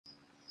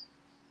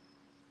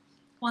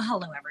Well,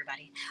 hello,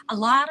 everybody. A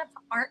lot of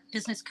art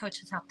business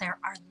coaches out there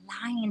are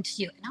lying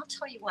to you. And I'll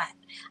tell you what,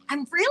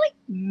 I'm really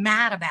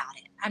mad about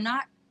it.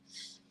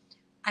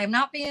 I'm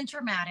not being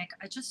dramatic.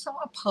 I just saw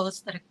a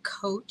post that a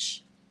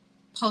coach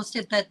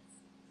posted that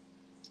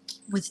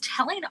was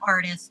telling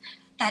artists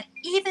that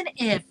even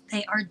if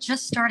they are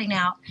just starting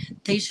out,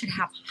 they should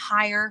have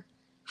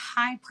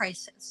high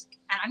prices.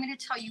 And I'm going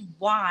to tell you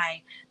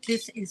why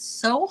this is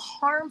so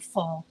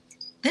harmful.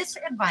 This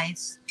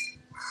advice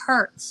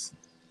hurts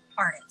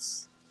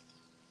artists.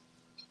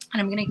 And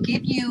I'm going to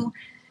give you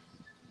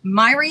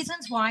my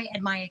reasons why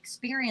and my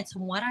experience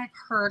and what I've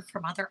heard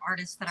from other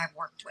artists that I've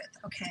worked with.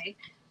 Okay.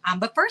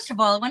 But first of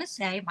all, I want to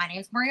say my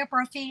name is Maria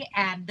Brophy,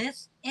 and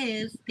this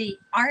is the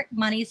Art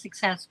Money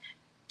Success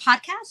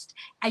podcast.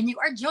 And you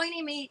are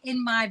joining me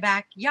in my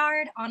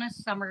backyard on a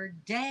summer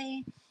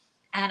day.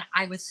 And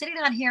I was sitting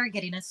on here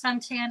getting a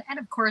suntan and,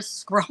 of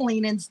course,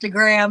 scrolling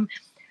Instagram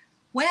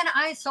when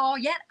I saw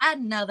yet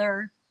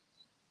another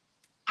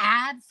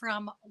ad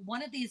from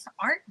one of these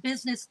art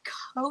business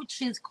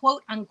coaches,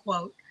 quote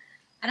unquote.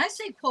 And I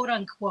say quote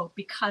unquote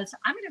because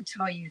I'm going to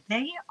tell you,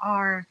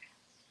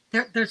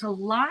 there's a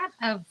lot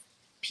of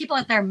people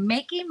out there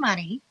making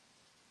money,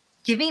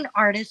 giving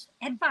artists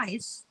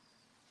advice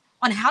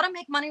on how to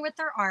make money with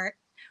their art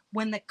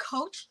when the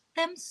coach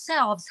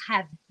themselves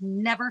have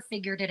never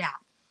figured it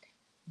out.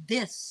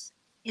 This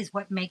is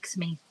what makes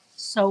me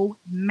so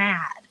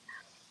mad.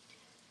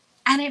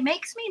 And it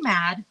makes me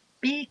mad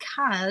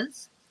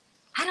because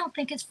I don't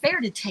think it's fair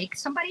to take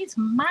somebody's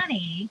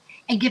money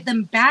and give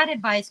them bad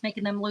advice,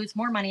 making them lose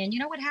more money. And you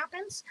know what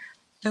happens?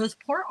 Those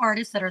poor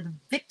artists that are the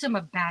victim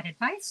of bad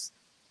advice,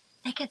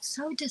 they get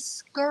so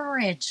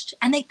discouraged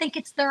and they think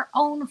it's their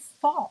own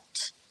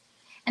fault.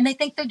 And they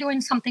think they're doing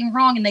something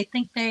wrong and they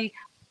think they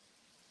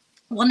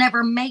will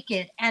never make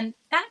it. And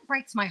that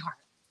breaks my heart.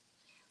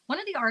 One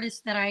of the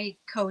artists that I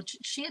coach,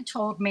 she had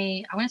told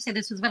me, I want to say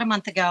this was about a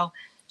month ago.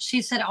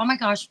 She said, "Oh my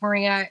gosh,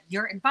 Maria,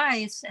 your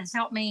advice has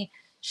helped me."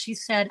 She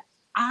said,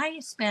 "I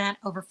spent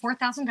over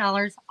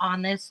 $4,000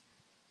 on this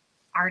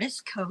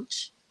artist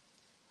coach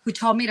who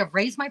told me to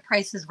raise my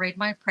prices, raise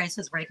my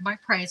prices, raise my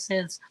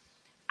prices.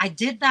 I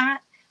did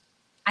that.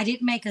 I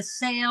didn't make a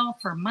sale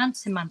for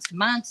months and months and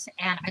months,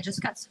 and I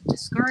just got so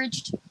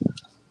discouraged."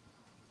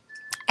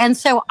 And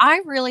so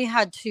I really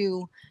had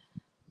to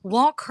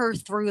walk her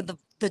through the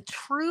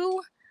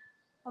true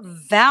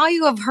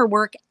value of her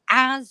work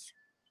as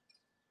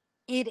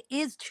it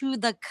is to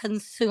the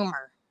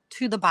consumer,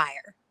 to the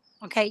buyer.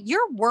 Okay,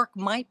 your work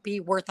might be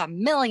worth $1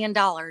 million,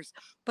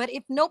 but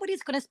if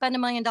nobody's going to spend $1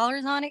 million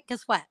on it,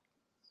 guess what?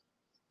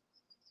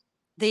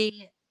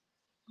 The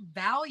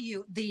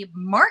the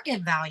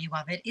market value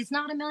of it is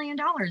not $1 million.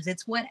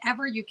 It's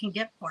whatever you can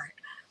get for it.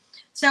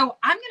 So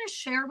I'm going to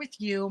share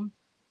with you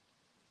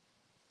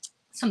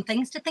some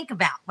things to think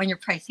about when you're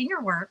pricing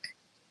your work.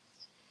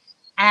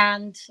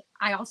 And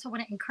I also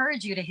want to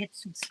encourage you to hit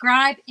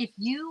subscribe if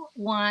you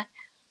want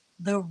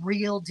the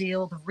real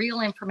deal, the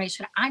real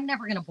information. I'm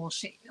never going to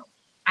bullshit you.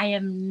 I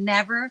am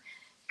never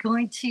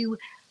going to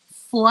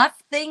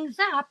fluff things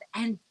up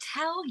and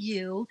tell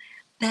you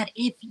that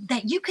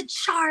you could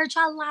charge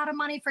a lot of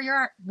money for your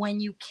art when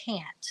you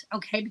can't,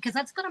 okay? Because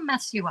that's going to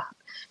mess you up.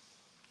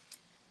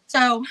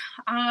 So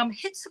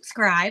hit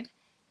subscribe,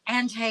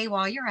 and hey,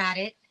 while you're at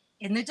it,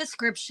 in the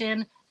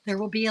description there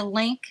will be a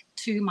link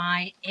to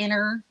my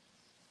inner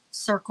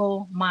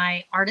circle,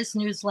 my artist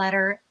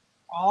newsletter,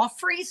 all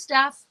free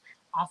stuff,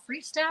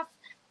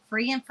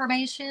 free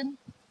information,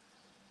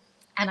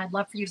 and I'd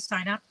love for you to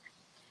sign up.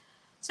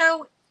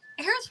 So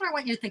here's what I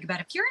want you to think about.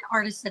 If you're an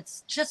artist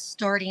that's just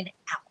starting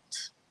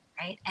out,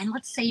 right, and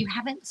let's say you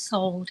haven't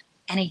sold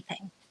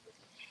anything,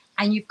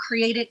 and you've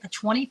created a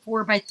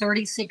 24 by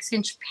 36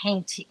 inch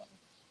painting,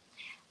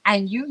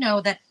 and you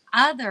know that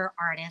other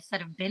artists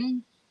that have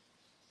been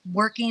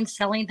working,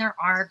 selling their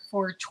art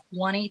for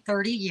 20,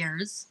 30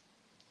 years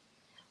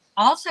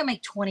also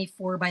make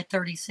 24 by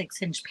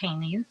 36 inch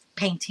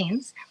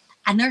paintings,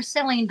 and they're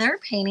selling their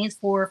paintings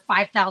for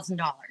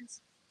 $5,000.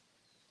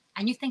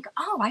 And you think,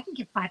 oh, I can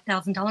get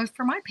 $5,000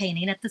 for my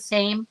painting at the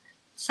same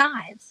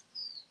size.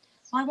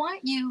 Well, I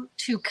want you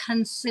to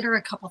consider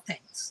a couple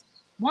things.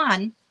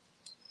 One,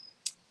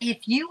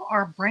 if you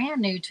are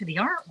brand new to the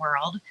art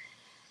world,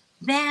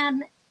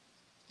 then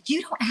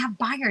you don't have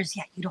buyers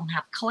yet. You don't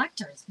have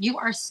collectors. You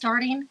are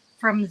starting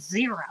from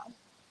zero.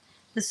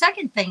 The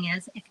second thing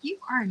is, if you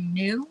are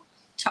new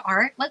to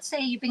art, let's say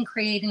you've been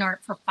creating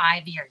art for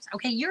 5 years.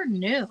 Okay, you're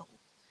new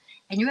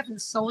and you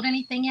haven't sold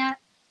anything yet.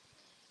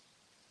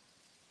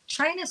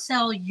 Trying to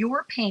sell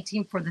your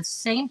painting for the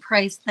same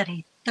price that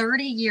a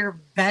 30-year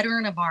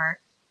veteran of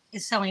art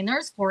is selling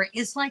theirs for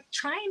is like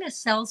trying to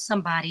sell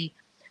somebody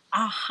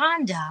a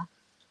Honda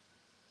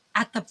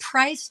at the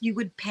price you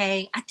would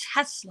pay a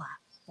Tesla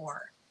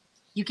for.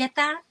 You get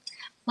that?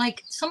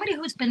 Like somebody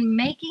who's been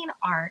making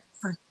art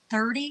for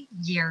 30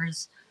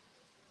 years,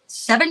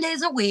 7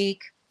 days a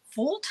week,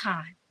 full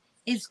time,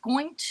 is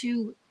going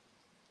to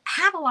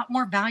have a lot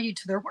more value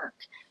to their work.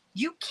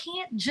 You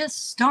can't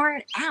just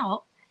start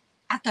out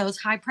at those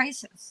high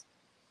prices.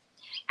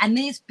 And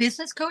these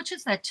business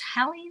coaches that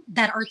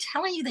are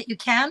telling you that you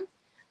can,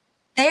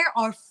 they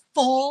are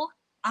full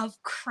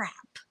of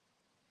crap.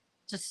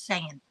 Just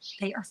saying,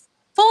 they are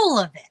full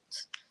of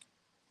it.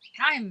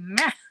 I'm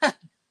mad.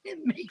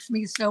 It makes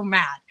me so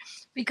mad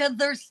because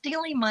they're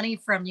stealing money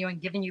from you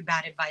and giving you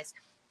bad advice.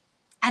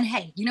 And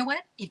hey, you know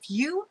what? If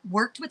you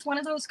worked with one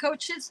of those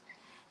coaches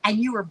and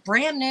you were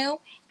brand new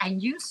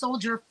and you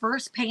sold your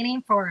first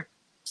painting for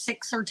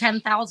 $6,000 or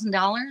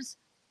 $10,000,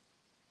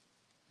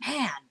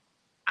 man,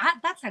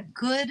 that's a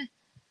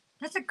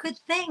good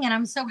thing. And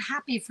I'm so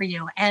happy for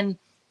you. And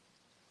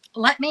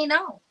let me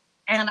know.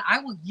 And I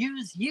will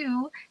use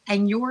you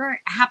and your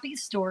happy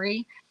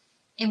story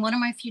in one of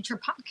my future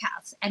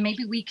podcasts. And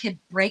maybe we could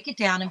break it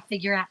down and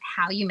figure out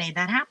how you made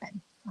that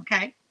happen.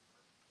 Okay.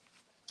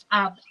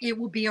 It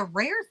will be a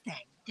rare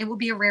thing. It will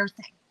be a rare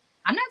thing.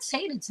 I'm not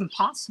saying it's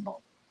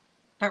impossible,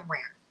 but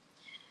rare.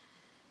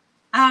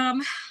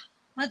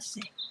 Let's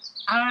see.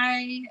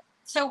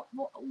 So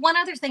one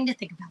other thing to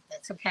think about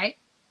this. Okay.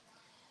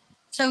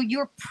 So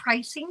your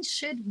pricing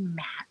should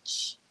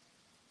match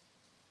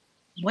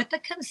what the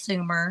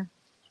consumer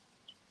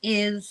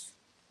is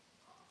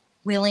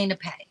willing to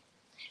pay.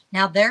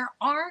 Now, there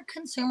are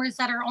consumers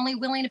that are only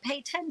willing to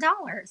pay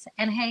 $10,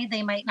 and hey,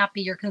 they might not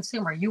be your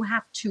consumer. You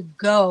have to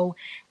go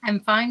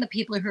and find the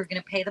people who are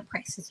going to pay the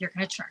prices you're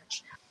going to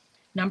charge.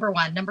 Number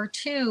one. Number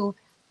two,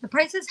 the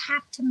prices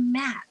have to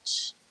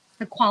match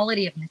the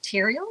quality of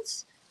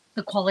materials,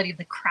 the quality of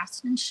the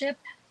craftsmanship,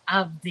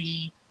 of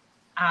the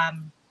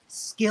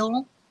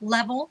skill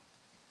level.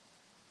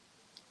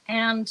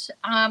 And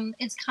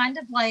it's kind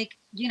of like,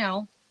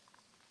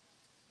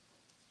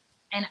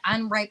 an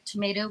unripe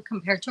tomato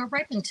compared to a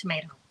ripened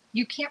tomato.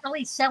 You can't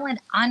really sell an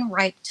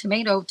unripe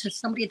tomato to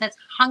somebody that's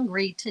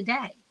hungry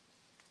today.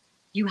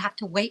 You have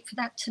to wait for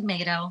that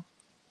tomato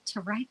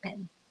to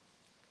ripen.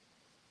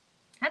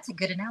 That's a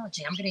good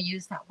analogy. I'm going to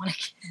use that one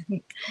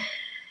again.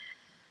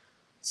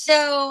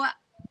 So,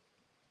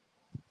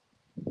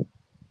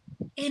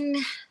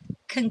 in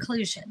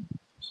conclusion,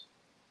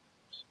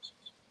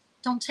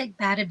 don't take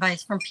bad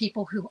advice from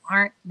people who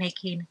aren't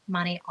making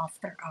money off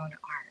their own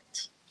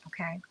art.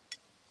 Okay?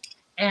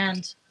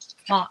 And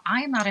while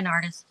I am not an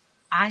artist,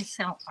 I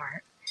sell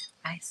art.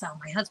 I sell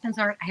my husband's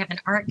art. I have an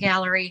art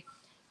gallery.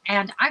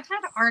 And I've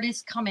had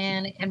artists come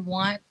in and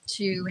want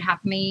to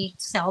have me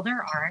sell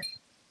their art.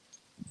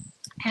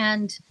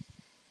 And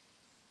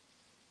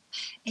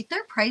if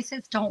their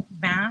prices don't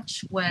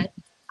match what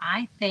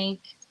I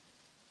think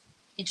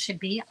it should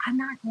be, I'm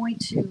not going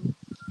to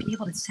be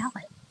able to sell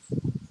it.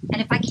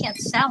 And if I can't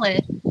sell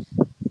it,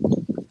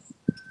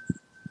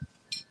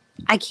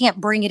 I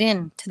can't bring it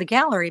in to the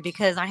gallery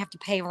because I have to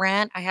pay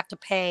rent. I have to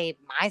pay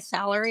my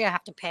salary. I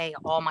have to pay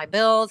all my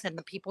bills and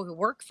the people who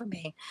work for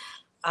me.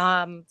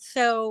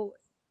 So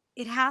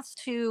it has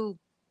to,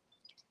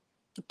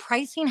 the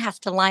pricing has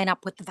to line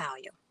up with the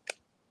value.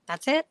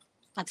 That's it.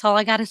 That's all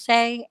I got to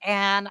say.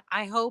 And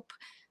I hope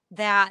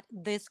that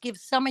this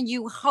gives some of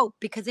you hope,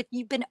 because if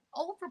you've been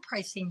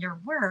overpricing your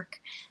work,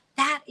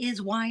 that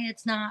is why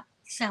it's not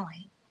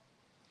selling.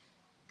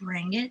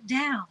 Bring it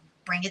down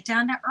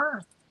to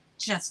earth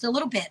just a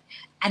little bit.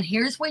 And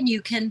here's when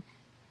you can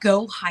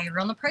go higher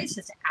on the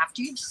prices.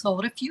 After you've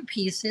sold a few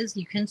pieces,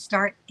 you can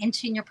start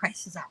inching your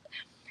prices up.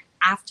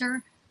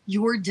 After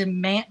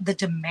the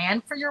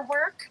demand for your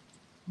work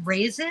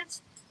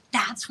raises,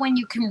 that's when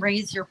you can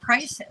raise your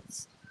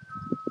prices.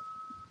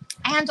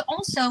 And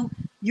also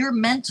your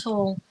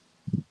mental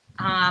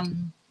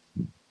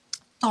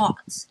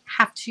thoughts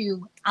have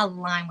to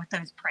align with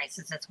those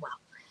prices as well.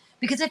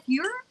 Because if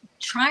you're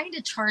trying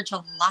to charge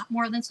a lot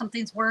more than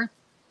something's worth,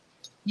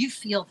 you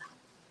feel that.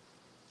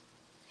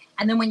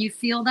 And then when you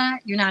feel that,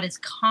 you're not as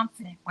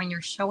confident when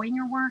you're showing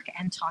your work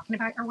and talking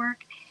about your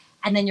work.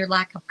 And then your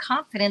lack of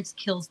confidence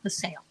kills the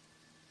sale.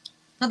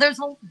 So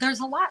there's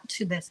a lot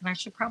to this, and I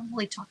should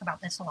probably talk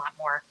about this a lot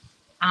more.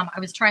 I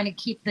was trying to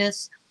keep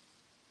this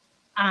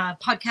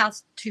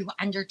podcast to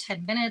under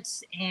 10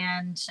 minutes,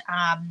 and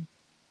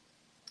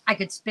I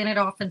could spin it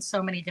off in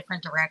so many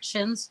different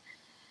directions.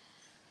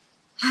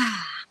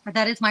 But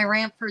that is my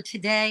rant for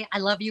today. I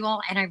love you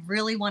all, and I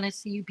really want to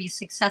see you be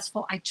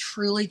successful. I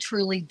truly,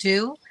 truly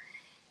do.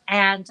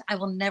 And I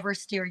will never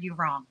steer you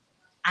wrong.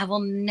 I will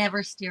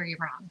never steer you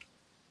wrong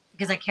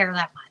because I care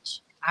that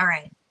much. All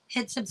right.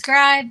 Hit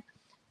subscribe,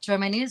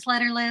 join my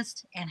newsletter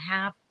list, and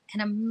have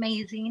an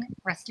amazing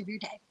rest of your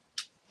day.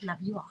 Love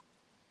you all.